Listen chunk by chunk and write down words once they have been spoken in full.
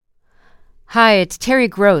Hi, it's Terry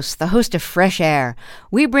Gross, the host of Fresh Air.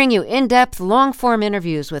 We bring you in-depth, long-form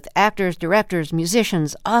interviews with actors, directors,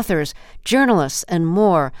 musicians, authors, journalists, and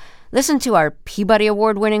more. Listen to our Peabody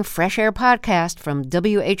Award-winning Fresh Air podcast from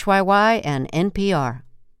WHYY and NPR.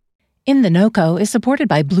 In the NOCO is supported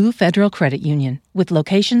by Blue Federal Credit Union, with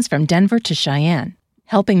locations from Denver to Cheyenne,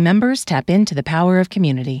 helping members tap into the power of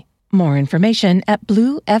community. More information at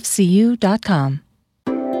bluefcu.com.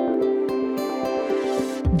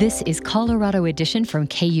 This is Colorado Edition from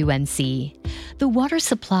KUNC. The water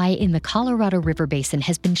supply in the Colorado River Basin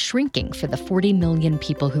has been shrinking for the 40 million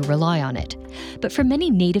people who rely on it. But for many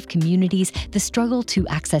Native communities, the struggle to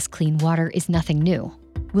access clean water is nothing new.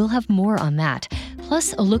 We'll have more on that,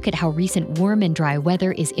 plus a look at how recent warm and dry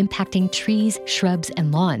weather is impacting trees, shrubs,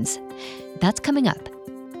 and lawns. That's coming up.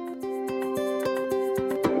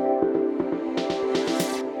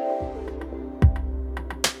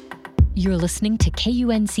 You're listening to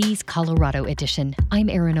KUNC's Colorado Edition. I'm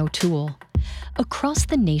Erin O'Toole. Across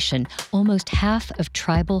the nation, almost half of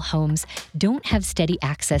tribal homes don't have steady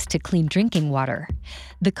access to clean drinking water.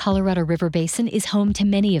 The Colorado River Basin is home to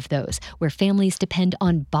many of those, where families depend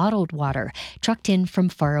on bottled water trucked in from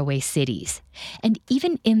faraway cities. And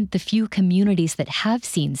even in the few communities that have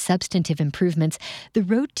seen substantive improvements, the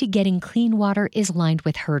road to getting clean water is lined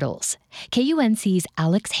with hurdles. KUNC's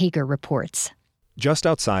Alex Hager reports. Just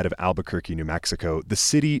outside of Albuquerque, New Mexico, the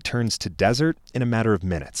city turns to desert in a matter of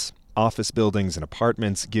minutes. Office buildings and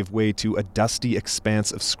apartments give way to a dusty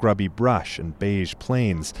expanse of scrubby brush and beige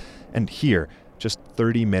plains. And here, just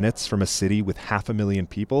 30 minutes from a city with 500,000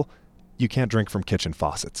 people, you can't drink from kitchen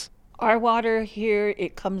faucets. Our water here,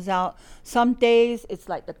 it comes out. Some days, it's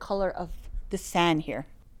like the color of the sand here.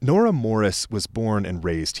 Nora Morris was born and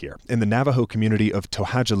raised here in the Navajo community of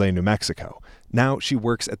To'Hajiilee, New Mexico. Now she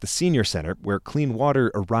works at the senior center where clean water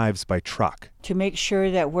arrives by truck. To make sure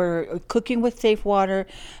that we're cooking with safe water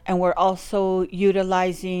and we're also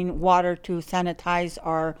utilizing water to sanitize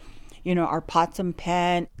our pots and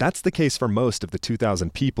pans. That's the case for most of the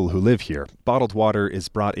 2,000 people who live here. Bottled water is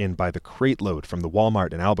brought in by the crate load from the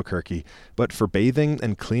Walmart in Albuquerque. But for bathing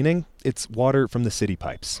and cleaning, it's water from the city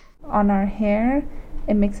pipes. On our hair,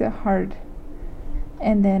 it makes it hard.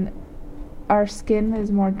 And then our skin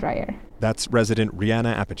is more drier. That's resident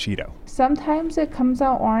Rihanna Apachito. Sometimes it comes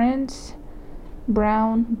out orange,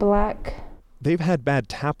 brown, black. They've had bad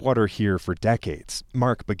tap water here for decades.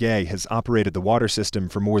 Mark Begay has operated the water system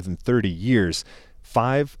for more than 30 years.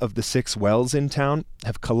 5 of the 6 wells in town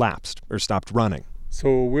have collapsed or stopped running.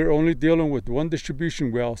 So we're only dealing with one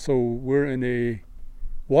distribution well, so we're in a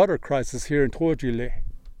water crisis here in To'Hajiilee.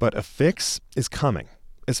 But a fix is coming.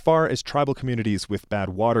 As far as tribal communities with bad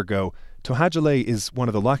water go, To'Hajiilee is one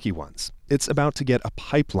of the lucky ones. It's about to get a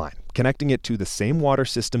pipeline, connecting it to the same water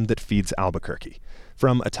system that feeds Albuquerque.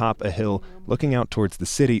 From atop a hill, looking out towards the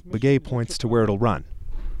city, Begay points to where it'll run.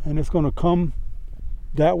 And it's going to come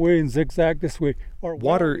that way and zigzag this way.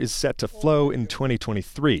 Water is set to flow in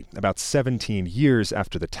 2023, about 17 years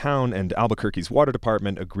after the town and Albuquerque's water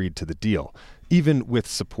department agreed to the deal. Even with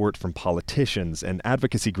support from politicians and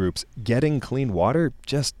advocacy groups, getting clean water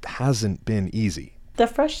just hasn't been easy. The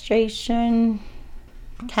frustration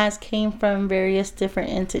has came from various different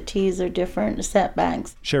entities or different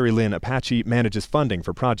setbacks. Sherry Lynn Apache manages funding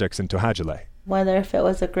for projects in To'Hajiilee. Whether if it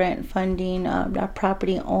was a grant funding, a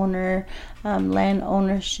property owner, land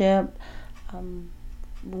ownership,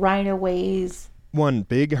 right-of-ways. One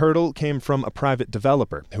big hurdle came from a private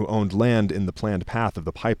developer who owned land in the planned path of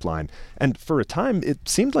the pipeline. And for a time, it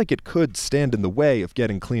seemed like it could stand in the way of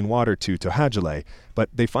getting clean water to To'Hajiilee, but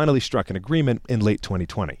they finally struck an agreement in late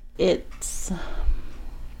 2020. It's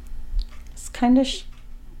kind of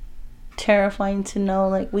terrifying to know,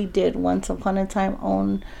 like, we did once upon a time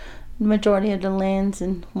own the majority of the lands,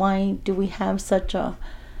 and why do we have such a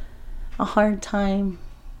hard time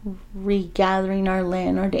regathering our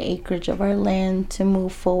land or the acreage of our land to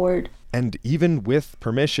move forward. And even with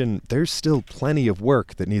permission, there's still plenty of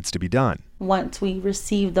work that needs to be done. Once we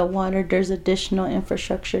receive the water, there's additional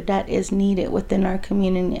infrastructure that is needed within our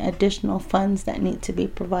community, additional funds that need to be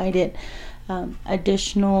provided,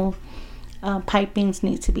 additional pipings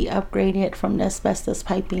need to be upgraded from the asbestos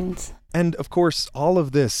pipings. And of course, all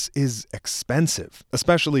of this is expensive,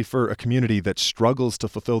 especially for a community that struggles to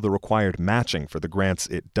fulfill the required matching for the grants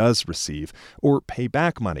it does receive, or pay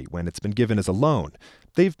back money when it's been given as a loan.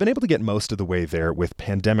 They've been able to get most of the way there with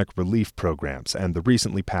pandemic relief programs and the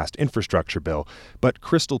recently passed infrastructure bill. But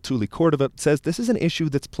Crystal Tuli Cordova says this is an issue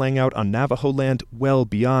that's playing out on Navajo land well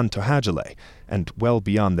beyond To'Hajiilee, and well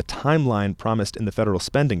beyond the timeline promised in the federal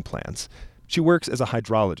spending plans. She works as a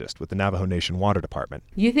hydrologist with the Navajo Nation Water Department.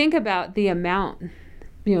 You think about the amount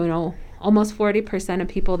almost 40% of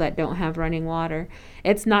people that don't have running water.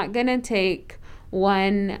 It's not going to take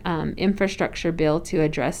one infrastructure bill to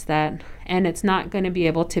address that, and it's not going to be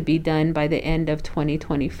able to be done by the end of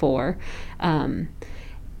 2024.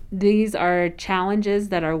 These are challenges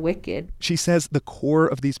that are wicked. She says the core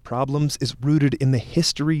of these problems is rooted in the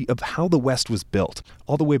history of how the West was built,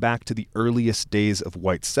 all the way back to the earliest days of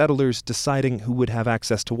white settlers deciding who would have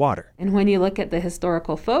access to water. And when you look at the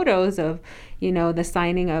historical photos of, the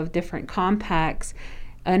signing of different compacts,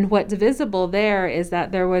 and what's visible there is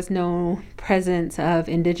that there was no presence of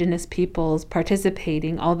indigenous peoples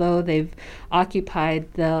participating, although they've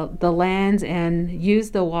occupied the lands and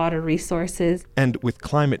used the water resources. And with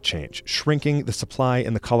climate change shrinking the supply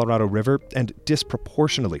in the Colorado River and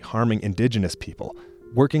disproportionately harming indigenous people,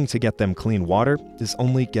 working to get them clean water is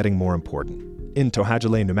only getting more important. In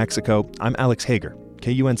Tohajale, New Mexico, I'm Alex Hager,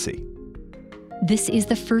 KUNC. This is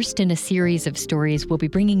the first in a series of stories we'll be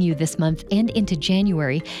bringing you this month and into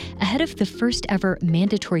January, ahead of the first ever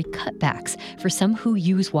mandatory cutbacks for some who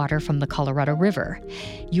use water from the Colorado River.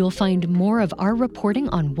 You'll find more of our reporting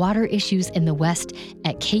on water issues in the West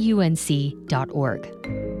at kunc.org.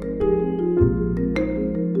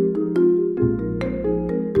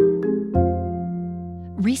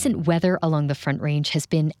 Recent weather along the Front Range has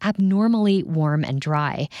been abnormally warm and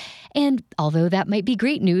dry. And although that might be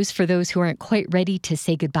great news for those who aren't quite ready to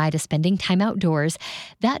say goodbye to spending time outdoors,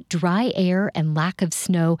 that dry air and lack of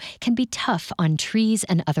snow can be tough on trees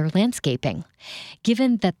and other landscaping.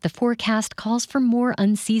 Given that the forecast calls for more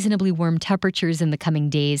unseasonably warm temperatures in the coming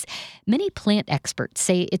days, many plant experts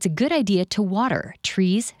say it's a good idea to water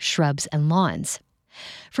trees, shrubs, and lawns.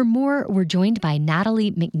 For more, we're joined by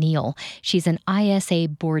Natalie McNeil. She's an ISA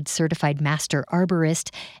board-certified master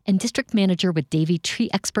arborist and district manager with Davey Tree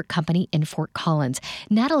Expert Company in Fort Collins.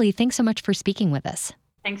 Natalie, thanks so much for speaking with us.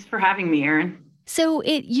 Thanks for having me, Erin. So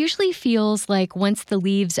it usually feels like once the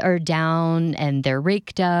leaves are down and they're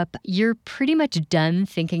raked up, you're pretty much done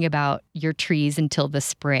thinking about your trees until the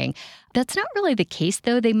spring. That's not really the case,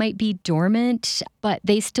 though. They might be dormant, but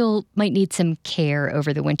they still might need some care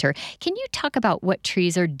over the winter. Can you talk about what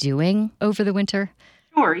trees are doing over the winter?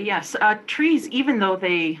 Sure, yes. Trees, even though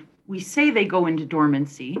we say they go into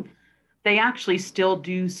dormancy, they actually still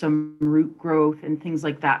do some root growth and things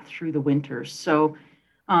like that through the winter. So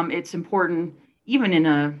it's important, even in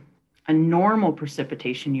a normal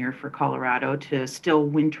precipitation year for Colorado, to still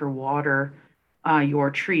winter water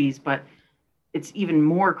your trees, but it's even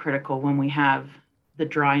more critical when we have the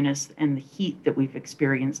dryness and the heat that we've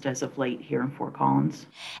experienced as of late here in Fort Collins.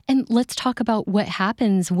 And let's talk about what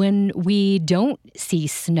happens when we don't see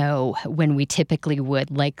snow when we typically would,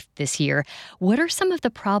 like this year. What are some of the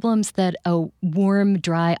problems that a warm,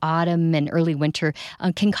 dry autumn and early winter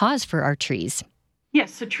can cause for our trees?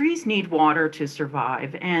 Yes, so trees need water to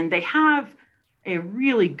survive, and they have a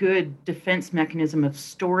really good defense mechanism of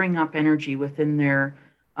storing up energy within their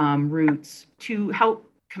roots to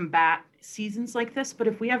help combat seasons like this. But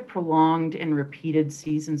if we have prolonged and repeated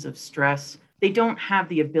seasons of stress, they don't have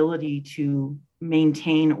the ability to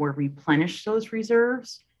maintain or replenish those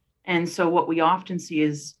reserves. And so what we often see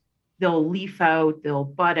is they'll leaf out, they'll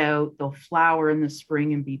bud out, they'll flower in the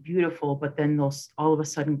spring and be beautiful, but then they'll all of a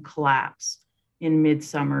sudden collapse in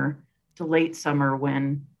midsummer to late summer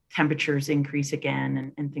when temperatures increase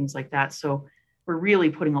again and things like that. So we're really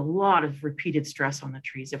putting a lot of repeated stress on the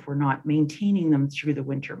trees if we're not maintaining them through the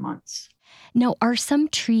winter months. Now, are some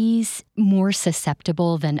trees more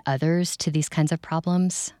susceptible than others to these kinds of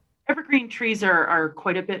problems? Evergreen trees are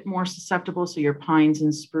quite a bit more susceptible. So your pines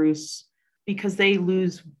and spruce, because they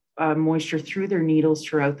lose moisture through their needles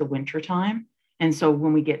throughout the winter time. And so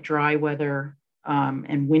when we get dry weather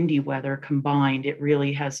and windy weather combined, it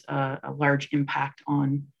really has a large impact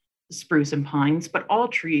on spruce and pines. But all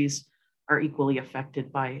trees are equally affected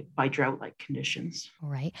by drought-like conditions. All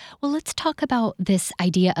right. Well, let's talk about this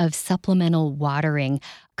idea of supplemental watering.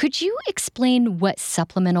 Could you explain what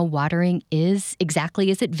supplemental watering is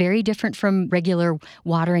exactly? Is it very different from regular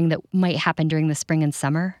watering that might happen during the spring and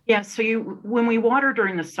summer? Yeah, so when we water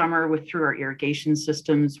during the summer through our irrigation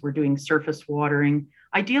systems, we're doing surface watering.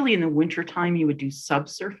 Ideally, in the wintertime, you would do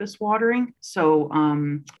subsurface watering. So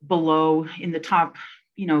below, in the top,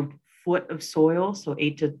 foot of soil, so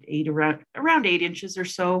around 8 inches or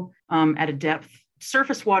so at a depth.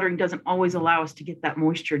 Surface watering doesn't always allow us to get that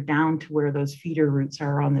moisture down to where those feeder roots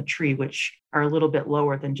are on the tree, which are a little bit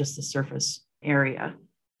lower than just the surface area.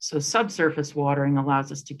 So subsurface watering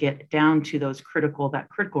allows us to get down to that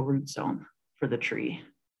critical root zone for the tree.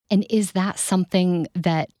 And is that something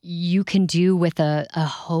that you can do with a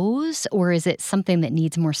hose, or is it something that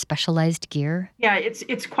needs more specialized gear? Yeah,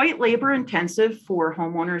 it's quite labor intensive for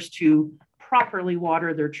homeowners to properly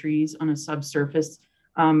water their trees on a subsurface.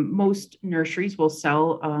 Most nurseries will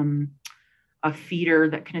sell a feeder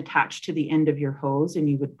that can attach to the end of your hose, and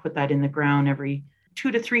you would put that in the ground every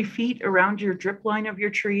 2 to 3 feet around your drip line of your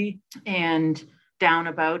tree and down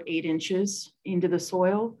about 8 inches into the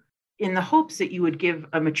soil, in the hopes that you would give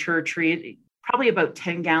a mature tree probably about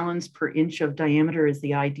 10 gallons per inch of diameter is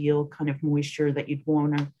the ideal kind of moisture that you'd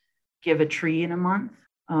want to give a tree in a month.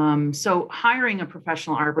 So hiring a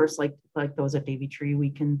professional arborist like those at Davey Tree, we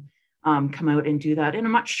can come out and do that in a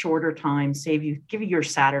much shorter time, give you your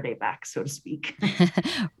Saturday back, so to speak.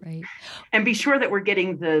 Right. And be sure that we're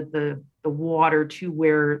getting the water to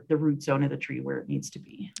where the root zone of the tree where it needs to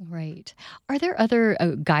be. Right. Are there other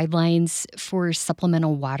guidelines for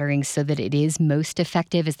supplemental watering so that it is most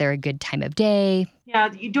effective? Is there a good time of day?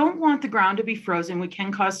 Yeah, you don't want the ground to be frozen. We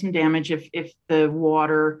can cause some damage if the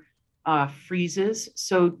water freezes.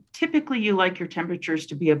 So typically you like your temperatures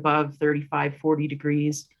to be above 35, 40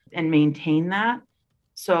 degrees and maintain that.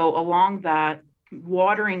 So along that,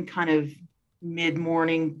 watering kind of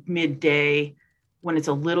mid-morning, midday, when it's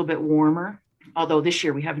a little bit warmer, although this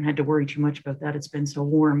year we haven't had to worry too much about that. It's been so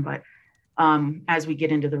warm, but as we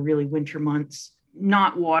get into the really winter months,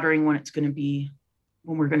 not watering when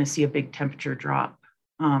we're going to see a big temperature drop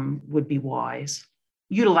would be wise.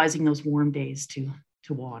 Utilizing those warm days to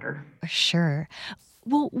water. Sure.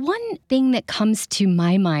 Well, one thing that comes to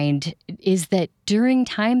my mind is that during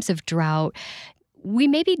times of drought, we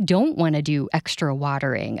maybe don't want to do extra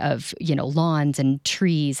watering of, lawns and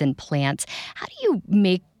trees and plants. How do you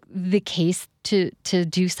make the case to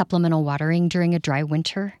do supplemental watering during a dry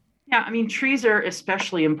winter? Yeah, trees are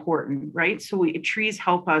especially important, right? So trees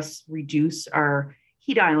help us reduce our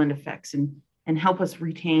heat island effects and help us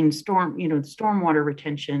retain stormwater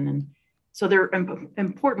retention. And so they're an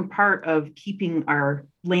important part of keeping our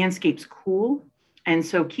landscapes cool. And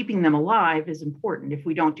so keeping them alive is important. If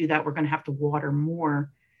we don't do that, we're going to have to water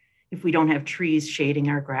more if we don't have trees shading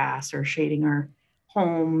our grass or shading our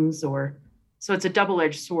homes. So it's a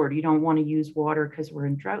double-edged sword. You don't want to use water because we're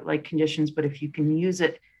in drought-like conditions, but if you can use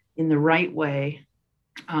it in the right way,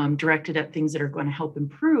 directed at things that are going to help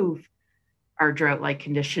improve our drought-like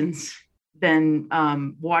conditions, then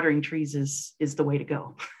watering trees is the way to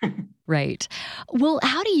go. Right. Well,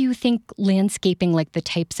 how do you think landscaping, like the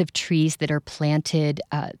types of trees that are planted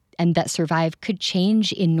and that survive, could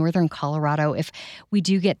change in northern Colorado if we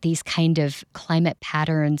do get these kind of climate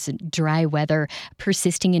patterns and dry weather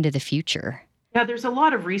persisting into the future? Yeah, there's a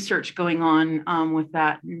lot of research going on with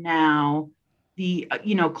that now. The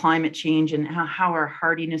climate change and how our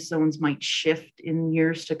hardiness zones might shift in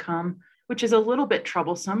years to come, which is a little bit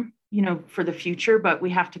troublesome, for the future, but we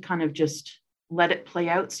have to kind of just let it play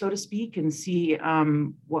out, so to speak, and see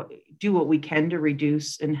what we can to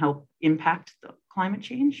reduce and help impact the climate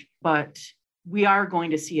change. But we are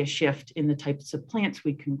going to see a shift in the types of plants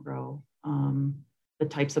we can grow, the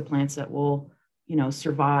types of plants that will,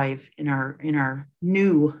 survive in our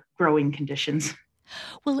new growing conditions.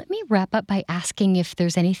 Well, let me wrap up by asking if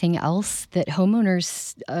there's anything else that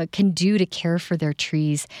homeowners can do to care for their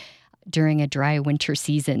trees during a dry winter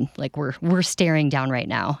season, like we're staring down right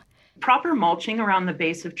now. Proper mulching around the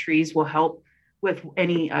base of trees will help with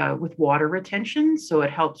with water retention. So it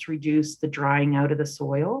helps reduce the drying out of the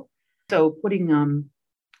soil. So putting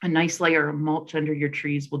a nice layer of mulch under your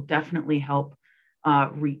trees will definitely help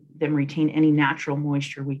them retain any natural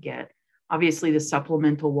moisture we get. Obviously, the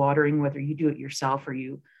supplemental watering, whether you do it yourself or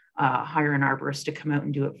you hire an arborist to come out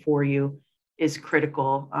and do it for you, is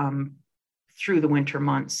critical through the winter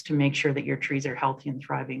months to make sure that your trees are healthy and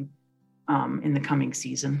thriving in the coming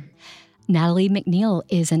season. Natalie McNeil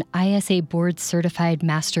is an ISA board certified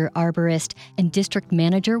master arborist and district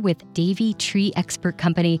manager with Davey Tree Expert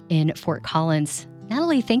Company in Fort Collins.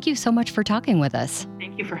 Natalie, thank you so much for talking with us.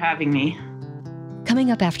 Thank you for having me.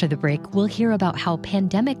 Coming up after the break, we'll hear about how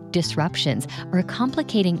pandemic disruptions are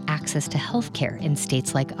complicating access to healthcare in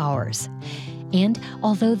states like ours. And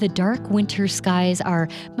although the dark winter skies are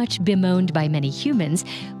much bemoaned by many humans,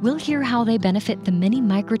 we'll hear how they benefit the many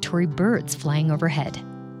migratory birds flying overhead.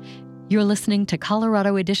 You're listening to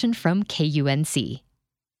Colorado Edition from KUNC.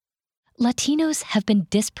 Latinos have been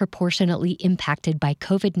disproportionately impacted by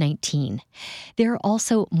COVID-19. They're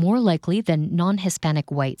also more likely than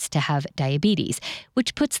non-Hispanic whites to have diabetes,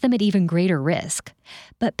 which puts them at even greater risk.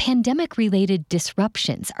 But pandemic-related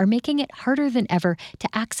disruptions are making it harder than ever to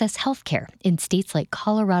access healthcare in states like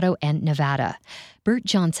Colorado and Nevada. Bert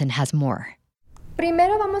Johnson has more.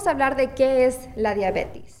 Primero vamos a hablar de qué es la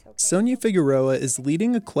diabetes. Sonia Figueroa is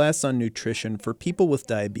leading a class on nutrition for people with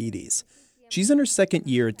diabetes. She's in her second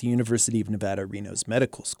year at the University of Nevada, Reno's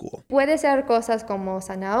medical school. Puede ser cosas como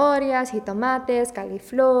zanahorias, jitomates,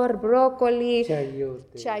 cauliflower, broccoli,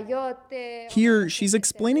 chayote. Here, she's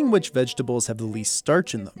explaining which vegetables have the least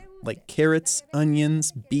starch in them, like carrots,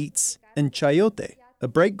 onions, beets, and chayote, a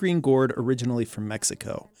bright green gourd originally from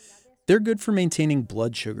Mexico. They're good for maintaining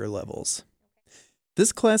blood sugar levels.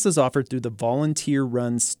 This class is offered through the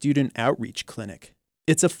volunteer-run Student Outreach Clinic.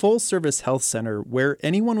 It's a full-service health center where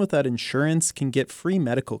anyone without insurance can get free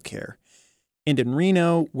medical care. And in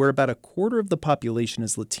Reno, where about a quarter of the population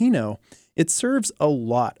is Latino, it serves a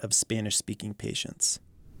lot of Spanish-speaking patients.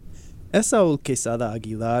 Esaul Quesada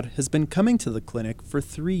Aguilar has been coming to the clinic for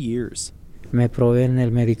 3 years. Me proveen el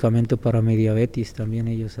medicamento para mi diabetes también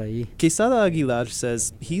ellos ahí. Quesada Aguilar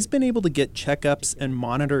says he's been able to get checkups and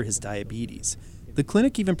monitor his diabetes. The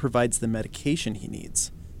clinic even provides the medication he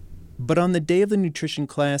needs. But on the day of the nutrition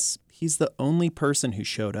class, he's the only person who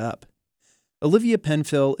showed up. Olivia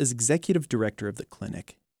Penfill is executive director of the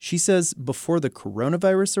clinic. She says before the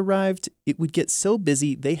coronavirus arrived, it would get so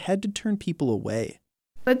busy they had to turn people away.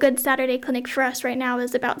 A good Saturday clinic for us right now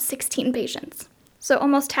is about 16 patients, so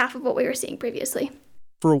almost half of what we were seeing previously.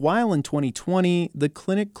 For a while in 2020, the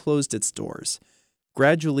clinic closed its doors.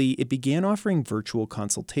 Gradually, it began offering virtual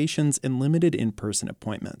consultations and limited in-person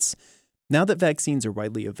appointments. Now that vaccines are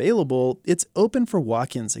widely available, it's open for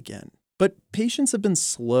walk-ins again. But patients have been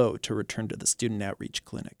slow to return to the Student Outreach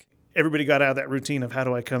Clinic. Everybody got out of that routine of how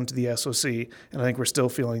do I come to the SOC, and I think we're still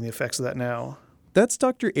feeling the effects of that now. That's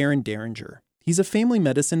Dr. Aaron Derringer. He's a family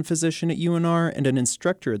medicine physician at UNR and an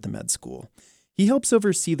instructor at the med school. He helps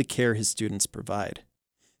oversee the care his students provide.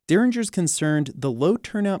 Derringer's concerned the low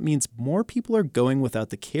turnout means more people are going without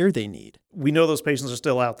the care they need. We know those patients are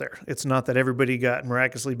still out there. It's not that everybody got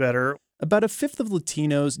miraculously better. About a fifth of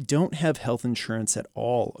Latinos don't have health insurance at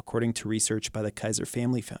all, according to research by the Kaiser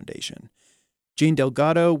Family Foundation. Jane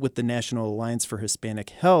Delgado with the National Alliance for Hispanic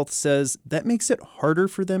Health says that makes it harder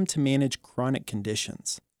for them to manage chronic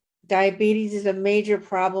conditions. Diabetes is a major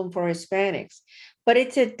problem for Hispanics, but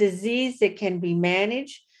it's a disease that can be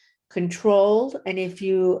managed, controlled, and if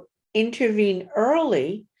you intervene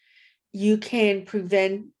early, you can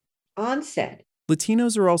prevent onset.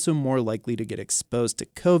 Latinos are also more likely to get exposed to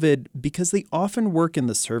COVID because they often work in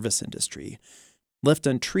the service industry. Left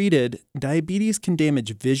untreated, diabetes can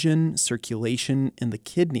damage vision, circulation, and the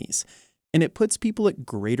kidneys, and it puts people at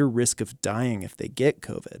greater risk of dying if they get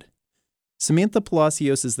COVID. Samantha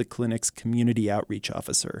Palacios is the clinic's community outreach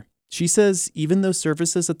officer. She says even though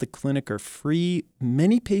services at the clinic are free,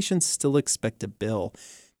 many patients still expect a bill.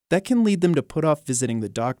 That can lead them to put off visiting the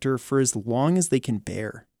doctor for as long as they can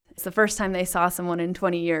bear. It's the first time they saw someone in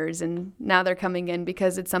 20 years, and now they're coming in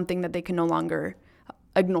because it's something that they can no longer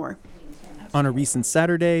ignore. On a recent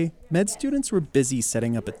Saturday, med students were busy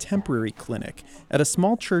setting up a temporary clinic at a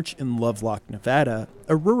small church in Lovelock, Nevada,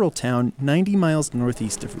 a rural town 90 miles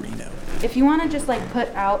northeast of Reno. If you want to just put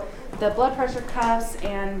out the blood pressure cuffs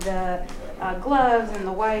and the gloves and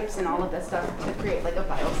the wipes and all of that stuff to create a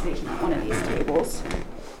vital station at one of these tables.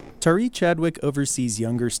 Tari Chadwick oversees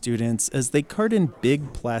younger students as they cart in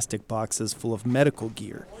big plastic boxes full of medical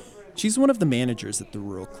gear. She's one of the managers at the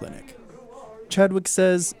rural clinic. Chadwick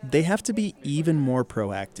says they have to be even more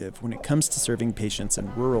proactive when it comes to serving patients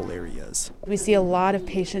in rural areas. We see a lot of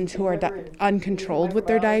patients who are uncontrolled with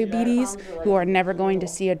their diabetes, who are never going to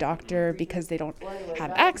see a doctor because they don't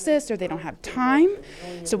have access or they don't have time.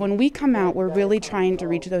 So when we come out, we're really trying to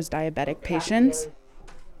reach those diabetic patients.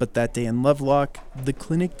 But that day in Lovelock, the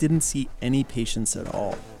clinic didn't see any patients at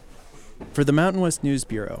all. For the Mountain West News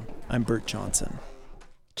Bureau, I'm Bert Johnson.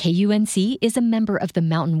 KUNC is a member of the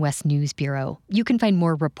Mountain West News Bureau. You can find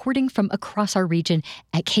more reporting from across our region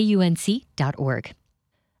at kunc.org.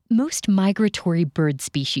 Most migratory bird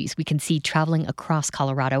species we can see traveling across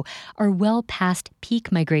Colorado are well past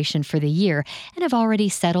peak migration for the year and have already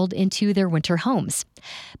settled into their winter homes.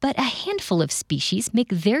 But a handful of species make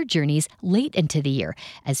their journeys late into the year,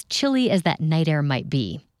 as chilly as that night air might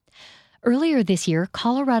be. Earlier this year,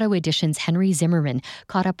 Colorado Edition's Henry Zimmerman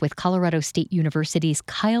caught up with Colorado State University's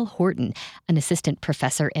Kyle Horton, an assistant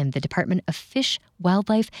professor in the Department of Fish,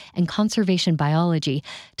 Wildlife, and Conservation Biology,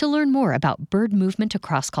 to learn more about bird movement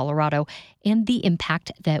across Colorado and the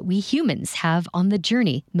impact that we humans have on the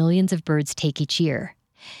journey millions of birds take each year.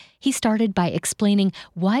 He started by explaining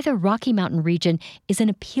why the Rocky Mountain region is an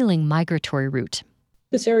appealing migratory route.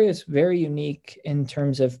 This area is very unique in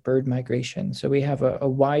terms of bird migration. So we have a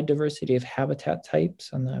wide diversity of habitat types.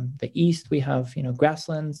 On the east, we have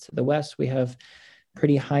grasslands. To the west, we have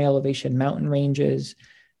pretty high elevation mountain ranges.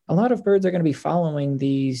 a lot of birds are going to be following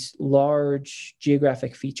these large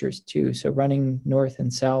geographic features too. So running north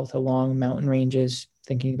and south along mountain ranges,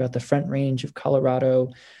 thinking about the Front Range of Colorado,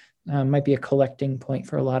 might be a collecting point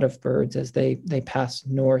for a lot of birds as they pass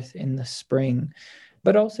north in the spring.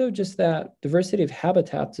 But also just that diversity of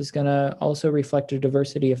habitats is going to also reflect a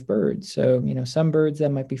diversity of birds. So, some birds that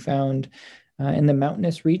might be found in the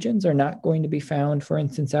mountainous regions are not going to be found, for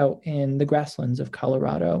instance, out in the grasslands of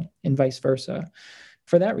Colorado and vice versa.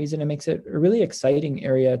 For that reason, it makes it a really exciting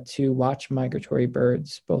area to watch migratory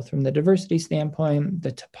birds, both from the diversity standpoint,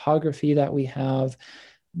 the topography that we have.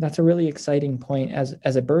 That's a really exciting point as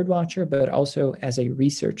a bird watcher, but also as a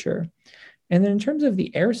researcher. And then in terms of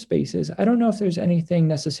the air spaces, I don't know if there's anything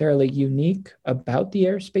necessarily unique about the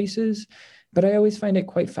air spaces, but I always find it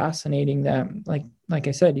quite fascinating that, like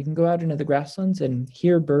I said, you can go out into the grasslands and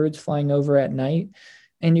hear birds flying over at night.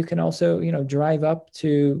 And you can also, drive up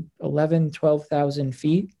to 11,000, 12,000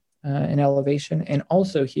 feet in elevation and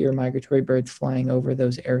also hear migratory birds flying over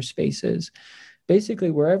those air spaces.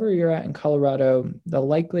 Basically, wherever you're at in Colorado, the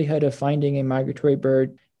likelihood of finding a migratory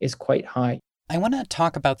bird is quite high. I want to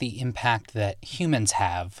talk about the impact that humans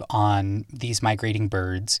have on these migrating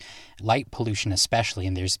birds, light pollution especially,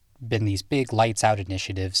 and there's been these big lights out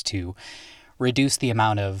initiatives to reduce the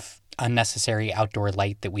amount of unnecessary outdoor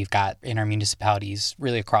light that we've got in our municipalities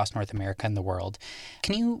really across North America and the world.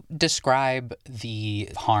 Can you describe the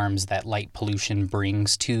harms that light pollution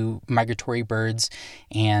brings to migratory birds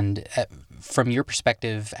and, from your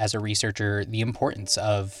perspective as a researcher, the importance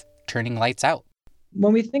of turning lights out?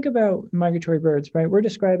 When we think about migratory birds, right, we're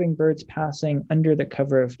describing birds passing under the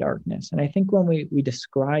cover of darkness. And I think when we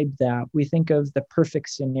describe that, we think of the perfect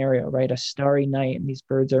scenario, right? A starry night, and these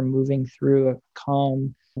birds are moving through a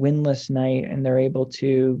calm, windless night, and they're able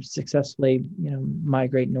to successfully,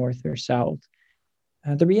 migrate north or south.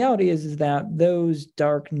 The reality is that those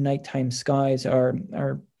dark nighttime skies are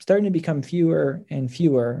starting to become fewer and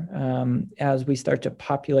fewer as we start to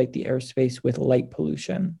populate the airspace with light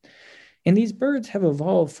pollution. And these birds have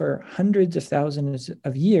evolved for hundreds of thousands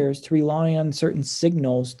of years to rely on certain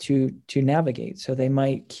signals to navigate. So they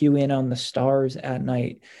might cue in on the stars at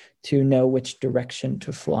night to know which direction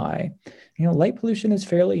to fly. Light pollution is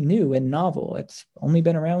fairly new and novel. It's only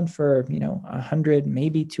been around for, 100,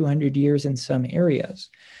 maybe 200 years in some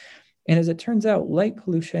areas. And as it turns out, light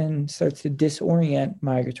pollution starts to disorient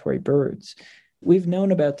migratory birds. We've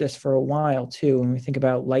known about this for a while, too, when we think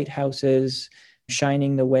about lighthouses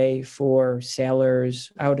shining the way for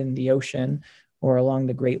sailors out in the ocean or along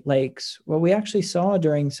the Great Lakes. What we actually saw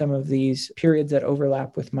during some of these periods that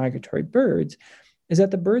overlap with migratory birds is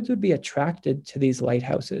that the birds would be attracted to these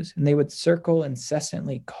lighthouses, and they would circle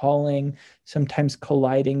incessantly, calling, sometimes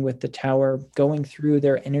colliding with the tower, going through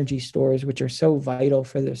their energy stores, which are so vital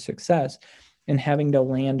for their success, and having to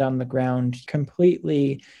land on the ground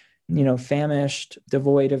completely famished,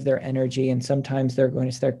 devoid of their energy, and sometimes they're going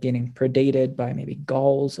to start getting predated by maybe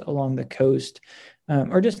gulls along the coast,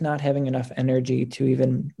 or just not having enough energy to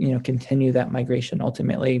even, continue that migration,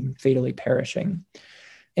 ultimately fatally perishing.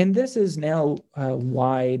 And this is now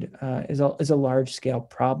is a large-scale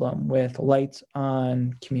problem with lights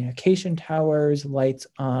on communication towers, lights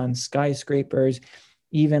on skyscrapers,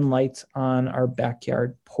 even lights on our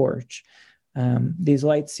backyard porch. These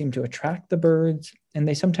lights seem to attract the birds, and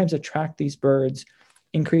they sometimes attract these birds,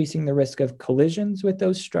 increasing the risk of collisions with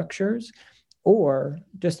those structures, or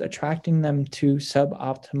just attracting them to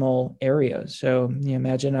suboptimal areas. So you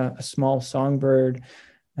imagine a small songbird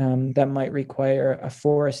that might require a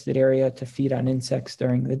forested area to feed on insects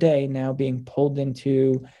during the day, now being pulled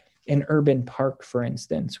into an urban park, for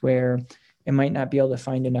instance, where it might not be able to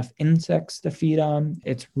find enough insects to feed on.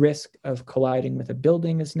 Its risk of colliding with a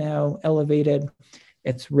building is now elevated.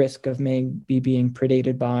 Its risk of maybe being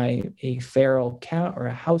predated by a feral cat or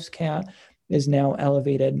a house cat is now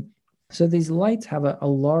elevated. So these lights have a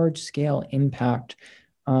large-scale impact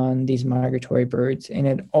on these migratory birds, and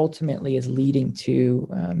it ultimately is leading to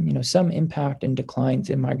some impact and declines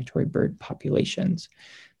in migratory bird populations.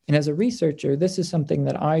 And as a researcher, this is something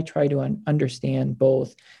that I try to understand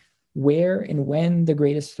both where and when the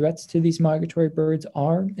greatest threats to these migratory birds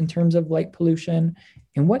are in terms of light pollution,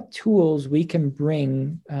 and what tools we can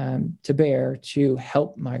bring to bear to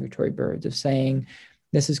help migratory birds, of saying,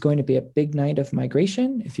 this is going to be a big night of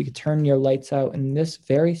migration. If you could turn your lights out in this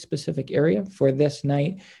very specific area for this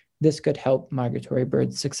night, this could help migratory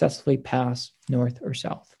birds successfully pass north or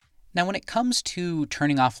south. Now, when it comes to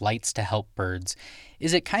turning off lights to help birds,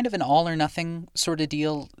 is it kind of an all or nothing sort of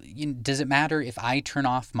deal? Does it matter if I turn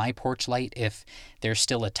off my porch light if there's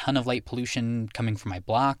still a ton of light pollution coming from my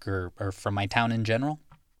block or from my town in general?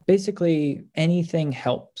 basically anything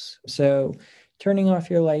helps. So turning off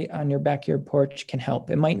your light on your backyard porch can help.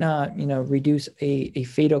 It might not, reduce a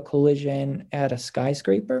fatal collision at a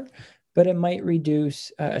skyscraper, but it might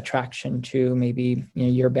reduce attraction to maybe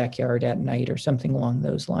your backyard at night or something along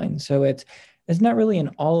those lines. So it's not really an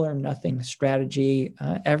all or nothing strategy.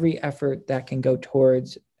 Every effort that can go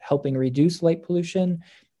towards helping reduce light pollution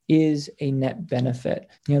is a net benefit.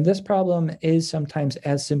 This problem is sometimes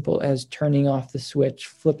as simple as turning off the switch,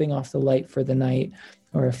 flipping off the light for the night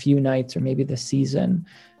or a few nights or maybe the season.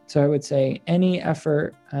 So I would say any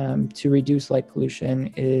effort to reduce light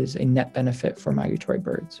pollution is a net benefit for migratory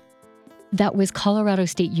birds. That was Colorado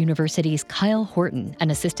State University's Kyle Horton, an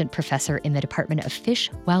assistant professor in the Department of Fish,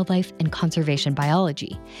 Wildlife, and Conservation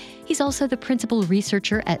Biology. He's also the principal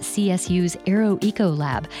researcher at CSU's AeroEco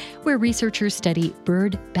Lab, where researchers study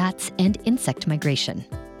bird, bats, and insect migration.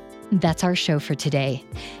 That's our show for today.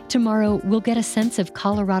 Tomorrow, we'll get a sense of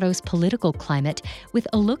Colorado's political climate with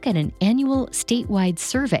a look at an annual statewide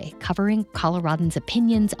survey covering Coloradans'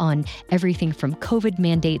 opinions on everything from COVID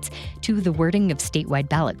mandates to the wording of statewide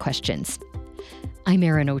ballot questions. I'm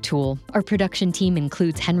Erin O'Toole. Our production team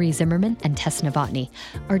includes Henry Zimmerman and Tess Novotny.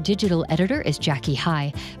 Our digital editor is Jackie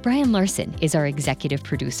High. Brian Larson is our executive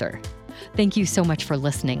producer. Thank you so much for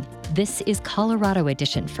listening. This is Colorado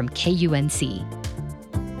Edition from KUNC.